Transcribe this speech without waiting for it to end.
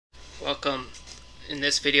Welcome. In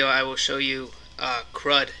this video I will show you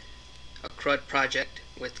CRUD, a CRUD project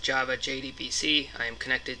with Java jdbc. I am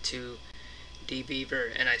connected to dbeaver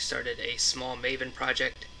and I started a small Maven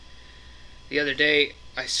project. The other day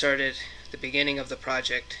I started the beginning of the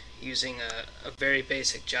project using a very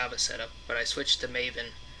basic Java setup, but I switched to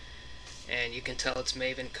Maven, and you can tell it's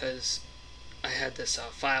Maven because I had this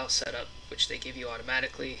file set up which they give you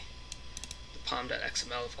automatically, the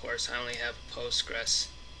pom.xml. Of course, I only have a postgresql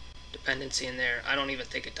dependency in there. I don't even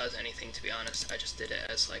think it does anything, to be honest. I just did it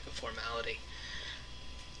as like a formality.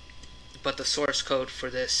 But the source code for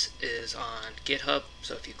this is on GitHub,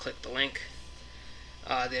 so if you click the link,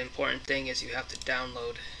 the important thing is you have to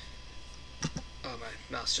download. Oh, my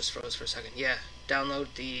mouse just froze for a second. Yeah,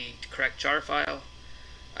 download the correct jar file.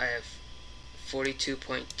 I have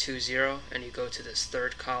 42.20, and you go to this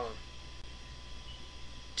third column,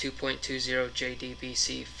 2.20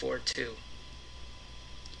 jdbc 42.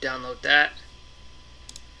 Download that,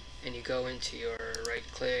 and you go into your right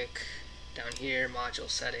click down here, module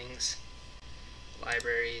settings,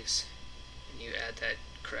 libraries, and you add that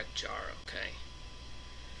correct jar. Okay,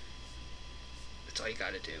 that's all you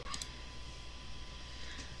got to do.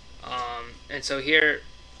 And so here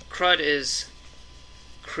CRUD is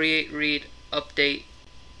create, read, update,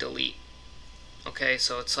 delete. Okay,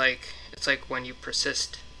 so it's like when you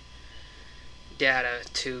persist data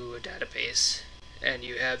to a database, and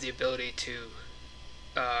you have the ability to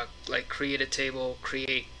like create a table,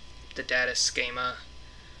 create the data schema,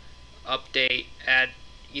 update, add,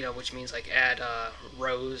 which means like add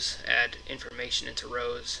rows, add information into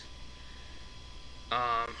rows.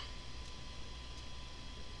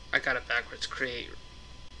 I got it backwards. Create,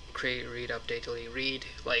 read, update, delete. Read,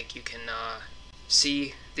 like you can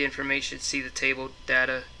see the information, see the table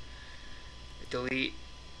data. Delete,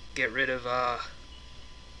 get rid of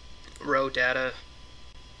row data.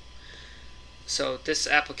 So this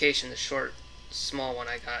application, the short, small one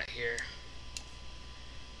I got here,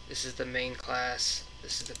 this is the main class.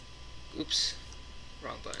 This is the, oops,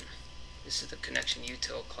 wrong button. This is the connection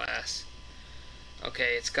util class.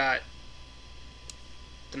 Okay, it's got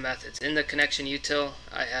the methods. In the connection util,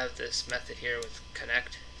 I have this method here with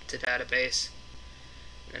connect to database.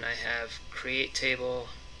 And I have create table,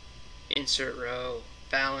 insert row,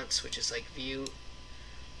 balance, which is like view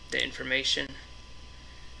the information,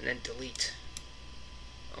 and then delete.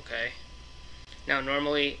 Okay. Now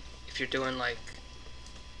normally, if you're doing like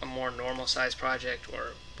a more normal size project,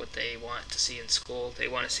 or what they want to see in school, they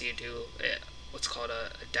want to see you do what's called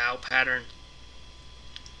a DAO pattern,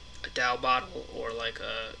 a DAO model, or like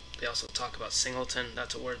they also talk about singleton.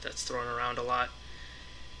 That's a word that's thrown around a lot.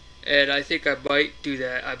 And I think I might do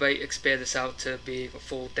that. I might expand this out to being a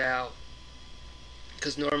full DAO,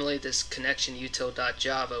 because normally this connection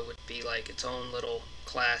util.java would be like its own little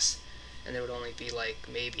class, and there would only be like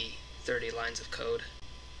maybe 30 lines of code.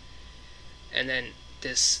 And then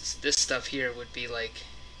this stuff here would be like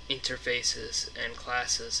interfaces and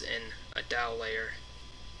classes in a DAO layer.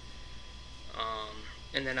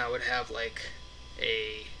 And then I would have like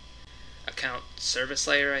a account service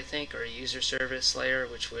layer, I think, or a user service layer,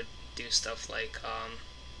 which would do stuff like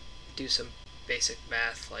do some basic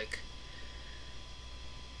math, like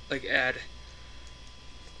add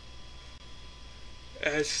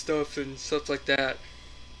stuff and stuff like that.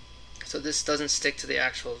 So this doesn't stick to the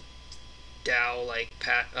actual DAO like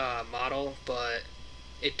model, but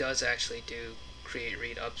it does actually do create,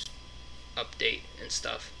 read, update and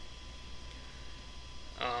stuff.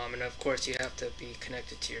 And of course you have to be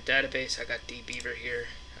connected to your database. I got dbeaver here.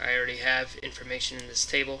 I already have information in this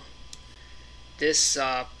table. This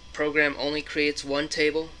program only creates one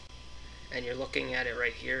table, and you're looking at it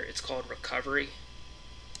right here. It's called recovery.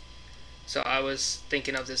 So I was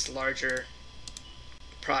thinking of this larger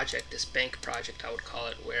project, this bank project I would call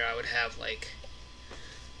it, where I would have like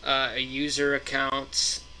a user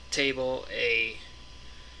accounts table, a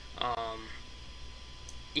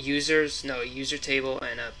user table,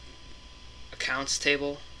 and a accounts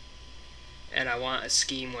table. And I want a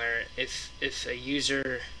scheme where if a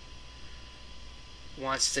user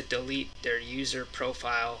wants to delete their user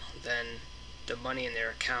profile, then the money in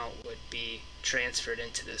their account would be transferred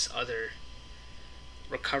into this other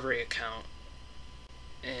recovery account,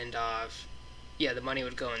 and yeah, the money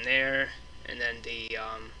would go in there, and then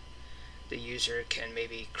the user can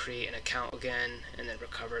maybe create an account again and then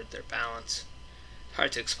recover their balance.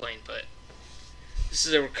 Hard to explain, but this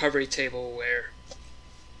is a recovery table where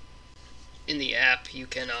in the app you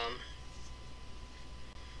can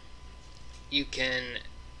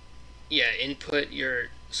input your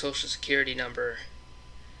social security number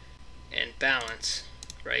and balance,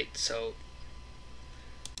 right? So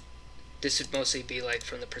this would mostly be like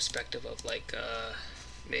from the perspective of like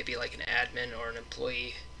maybe like an admin or an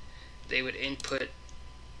employee. They would input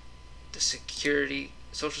the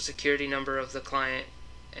social security number of the client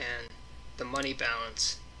and the money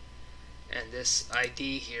balance, and this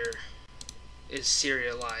ID here is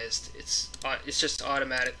serialized. It's just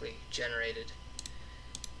automatically generated.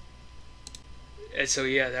 And so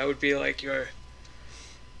yeah, that would be like your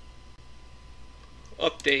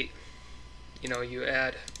update. You know, you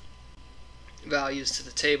add values to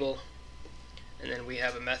the table, and then we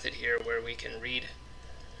have a method here where we can read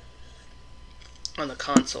on the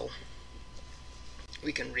console.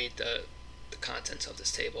 We can read the contents of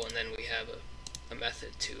this table, and then we have a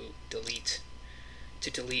method to delete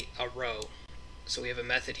a row. So we have a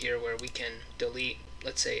method here where we can delete,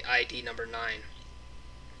 let's say, ID number 9,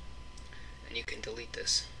 and you can delete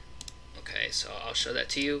this. Okay, so I'll show that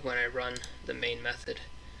to you when I run the main method.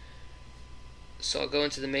 So I'll go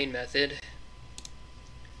into the main method,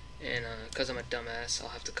 and because I'm a dumbass, I'll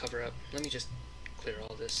have to cover up. Let me just clear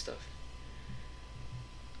all this stuff.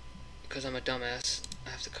 Because I'm a dumbass, I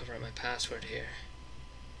have to cover up my password here.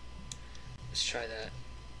 Let's try that.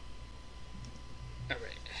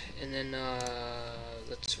 Alright, and then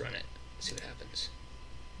let's run it, see what happens.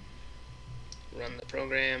 Run the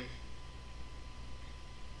program.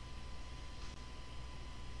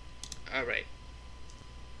 Alright,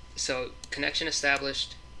 so connection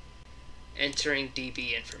established, entering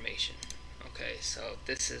DB information. Okay, so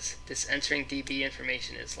this entering DB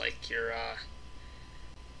information is like your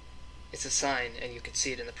it's a sign, and you can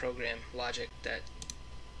see it in the program logic that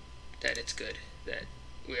it's good, that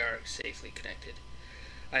we are safely connected.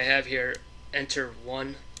 I have here enter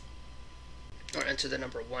 1, or enter the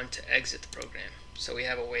number 1 to exit the program. So we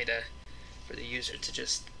have a way for the user to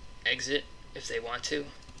just exit if they want to.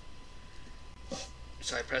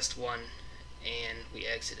 So I pressed 1 and we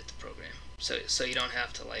exited the program. So you don't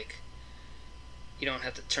have to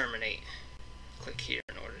terminate. Click here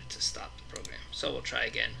in order to stop the program. So we'll try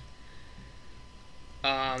again.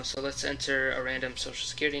 So let's enter a random social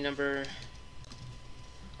security number.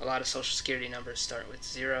 A lot of social security numbers start with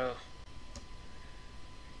 0.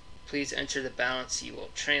 Please enter the balance you will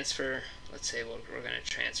transfer. Let's say we're going to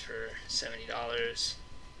transfer $70.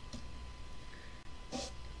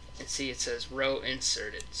 And see, it says row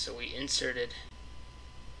inserted. So we inserted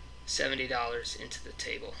 $70 into the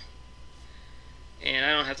table. And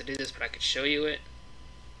I don't have to do this, but I could show you it.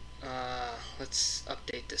 Let's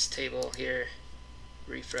update this table here.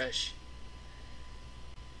 Refresh.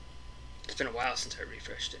 It's been a while since I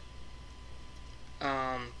refreshed it.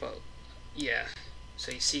 But yeah.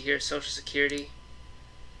 So you see here, Social Security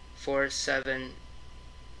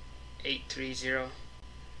 4783004.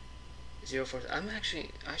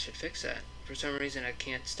 I should fix that. For some reason I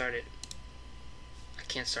can't start it. I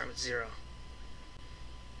can't start with 0.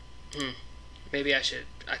 Maybe I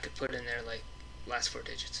could put in there like last 4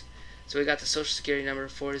 digits. So we got the Social Security number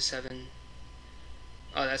 47.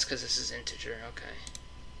 Oh, that's because this is integer. Okay.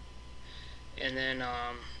 And then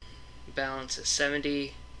balance is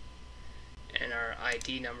 70, and our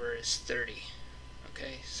ID number is 30.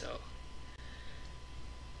 Okay, so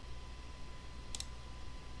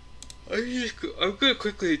I'm gonna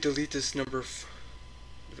quickly delete this number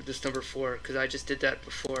 4 because I just did that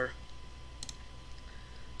before.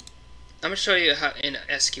 I'm gonna show you how in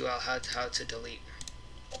SQL how to delete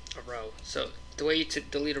a row. So the way you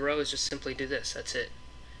delete a row is just simply do this. That's it.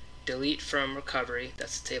 Delete from recovery.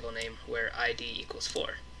 That's the table name where ID equals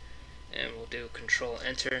 4, and we'll do Control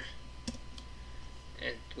Enter,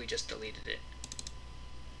 and we just deleted it.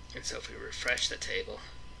 And so if we refresh the table,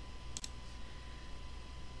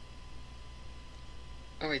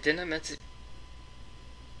 oh wait, didn't I meant to?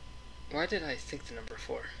 Why did I think the number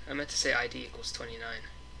 4? I meant to say ID equals 29.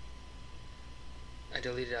 I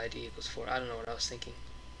deleted ID equals 4. I don't know what I was thinking.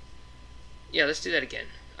 Yeah, let's do that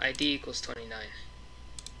again. ID equals 29.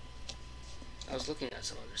 I was looking at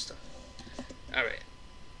some other stuff. Alright.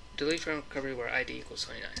 Delete from recovery where ID equals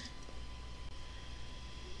 29.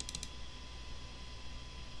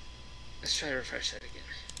 Let's try to refresh that again.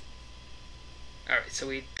 Alright, so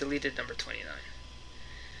we deleted number 29.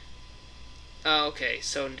 Okay,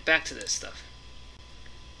 so back to this stuff.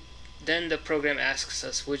 Then the program asks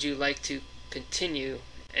us, would you like to continue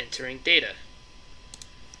entering data?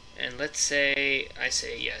 And let's say I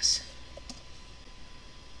say yes.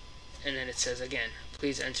 And then it says again,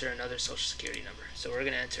 please enter another social security number. So we're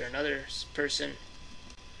going to enter another person.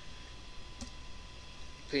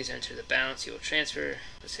 Please enter the balance you will transfer.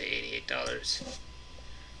 Let's say $88.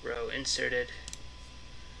 Row inserted.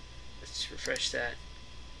 Let's refresh that.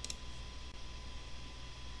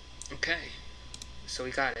 Okay. So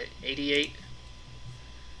we got it, 88.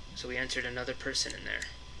 So we entered another person in there.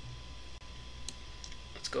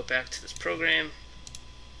 Let's go back to this program.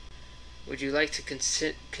 Would you like to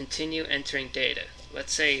continue entering data?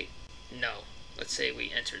 Let's say no. Let's say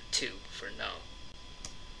we entered 2 for no.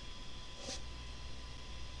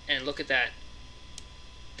 And look at that.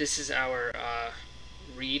 This is our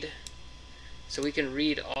read. So we can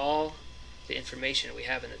read all the information we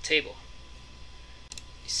have in the table.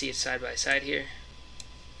 You see it side by side here.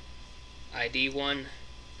 ID 1,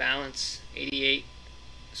 balance 88,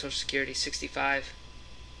 Social Security 65.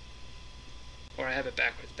 Or I have it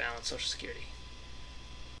backwards, balance, Social Security.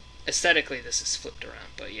 Aesthetically this is flipped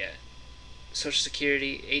around, but yeah. Social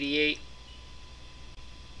Security 88.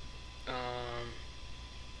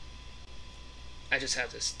 I just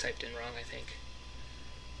have this typed in wrong, I think.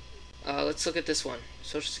 Let's look at this one.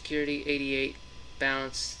 Social Security 88,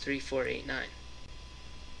 balance 3489.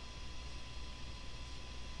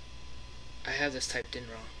 I have this typed in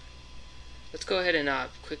wrong. Let's go ahead and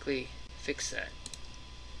quickly fix that.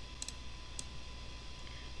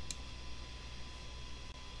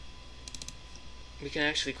 We can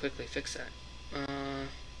actually quickly fix that.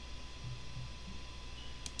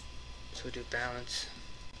 So we'll do balance.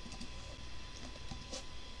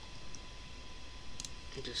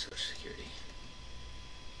 We'll do Social Security.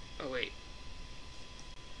 Oh wait.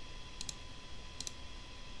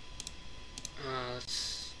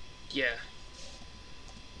 Yeah.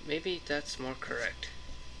 Maybe that's more correct.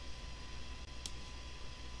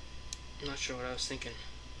 I'm not sure what I was thinking.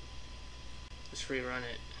 Let's rerun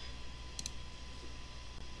it.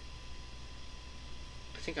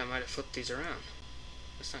 I think I might have flipped these around.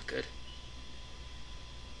 That's not good.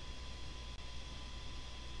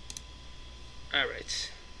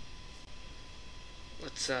 Alright.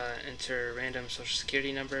 Let's enter random Social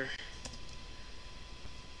Security number.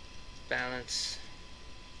 Balance.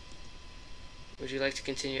 Would you like to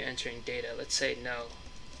continue entering data? Let's say no.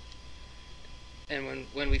 And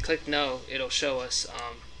when we click no, it'll show us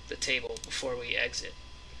the table before we exit.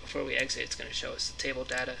 Before we exit, it's going to show us the table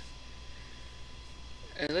data.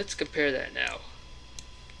 And let's compare that now.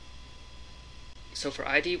 So for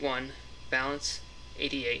ID 1, balance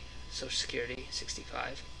 88, Social Security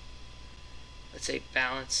 65. Let's say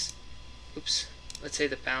balance, let's say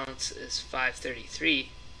the balance is 533.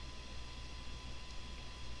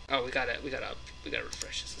 Oh, we gotta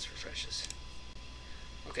refresh this. Let's refresh this.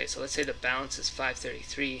 Okay, so let's say the balance is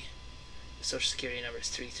 533. The Social Security number is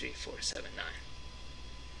 33479.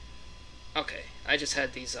 Okay, I just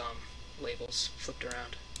had these labels flipped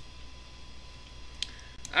around.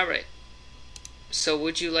 Alright, so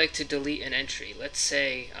would you like to delete an entry? Let's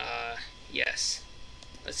say yes.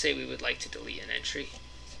 Let's say we would like to delete an entry.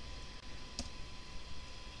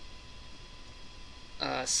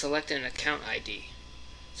 Select an account ID.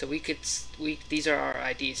 So these are our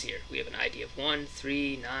IDs here. We have an ID of 1,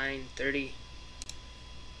 3, 9, 30.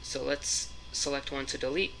 So let's select one to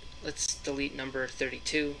delete. Let's delete number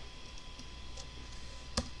 32.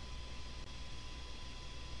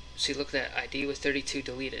 See, look at that, ID with 32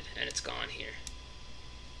 deleted, and it's gone here.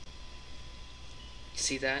 You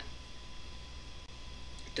see that?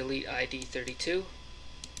 Delete ID 32,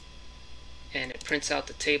 and it prints out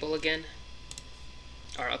the table again,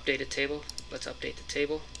 our updated table. Let's update the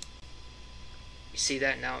table. You see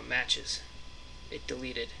that? Now it matches. It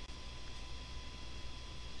deleted.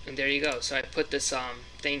 And there you go. So I put this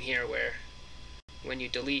thing here where when you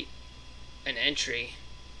delete an entry,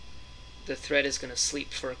 the thread is going to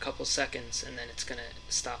sleep for a couple seconds and then it's going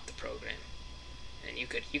to stop the program. And you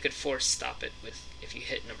could force stop it if you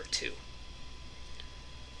hit number 2.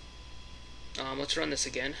 Let's run this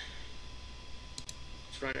again.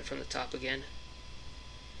 Let's run it from the top again.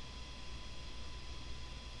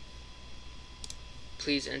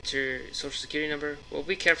 Please enter Social Security number. Well,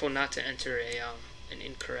 be careful not to enter an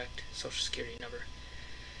incorrect Social Security number,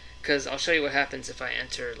 because I'll show you what happens if I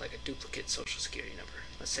enter like a duplicate Social Security number.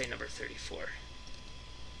 Let's say number 34.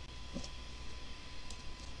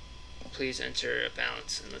 Please enter a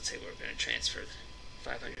balance, and let's say we're going to transfer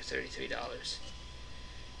 $533.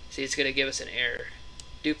 See, it's going to give us an error.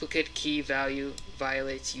 Duplicate key value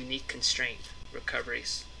violates unique constraint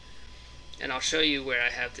recoveries. And I'll show you where I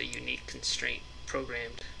have the unique constraint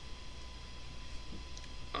programmed,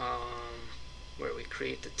 where we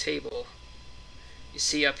create the table. You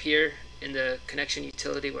see up here in the connection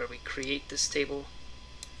utility where we create this table,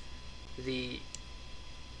 the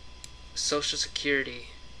Social Security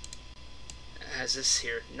has this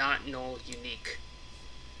here, not null unique,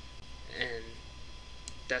 and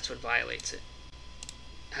that's what violates it.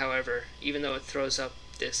 However, even though it throws up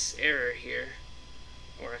this error here,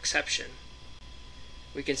 or exception,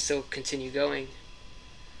 we can still continue going.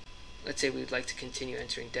 Let's say we'd like to continue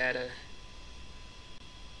entering data.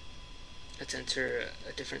 Let's enter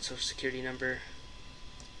a different social security number.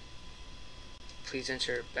 Please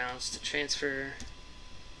enter balance to transfer.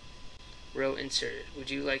 Row inserted. Would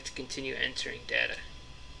you like to continue entering data?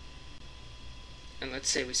 And let's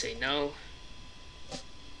say we say no.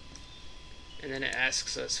 And then it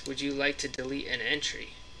asks us, would you like to delete an entry?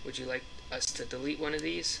 Would you like us to delete one of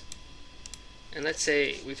these? And let's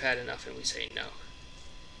say we've had enough and we say no.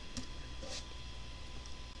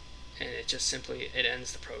 And it just simply, it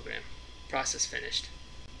ends the program. Process finished.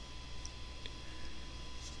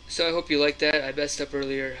 So I hope you liked that. I messed up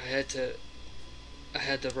earlier. I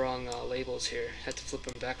had the wrong labels here. Had to flip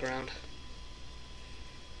them back around.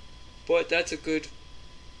 But that's a good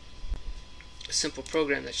simple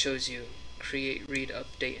program that shows you create, read,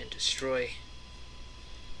 update, and destroy.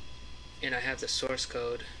 And I have the source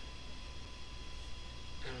code.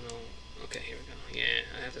 I don't know. Okay, here we go. Yeah,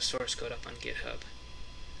 I have the source code up on GitHub.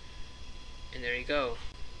 And there you go.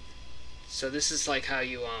 So this is like how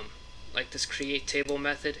you like this create table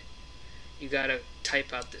method. You gotta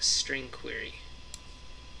type out this string query.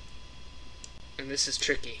 And this is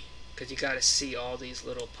tricky because you gotta see all these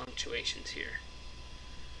little punctuations here.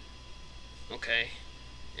 Okay.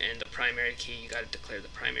 And the primary key, you gotta declare the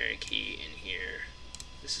primary key in here.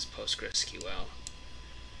 This is postgresql.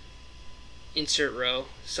 Insert row.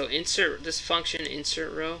 So insert, this function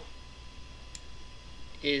insert row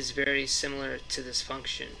is very similar to this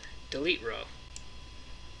function delete row,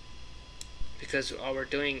 because all we're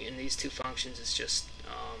doing in these two functions is just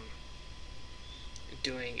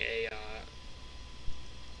doing a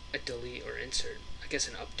delete or insert. I guess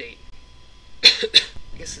an update.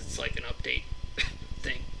 I guess it's like an update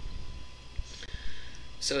thing.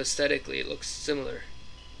 So aesthetically it looks similar,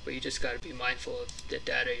 but you just got to be mindful of the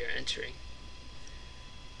data you're entering.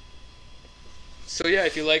 So yeah,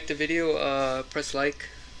 if you liked the video, press like,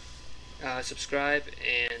 subscribe,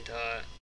 and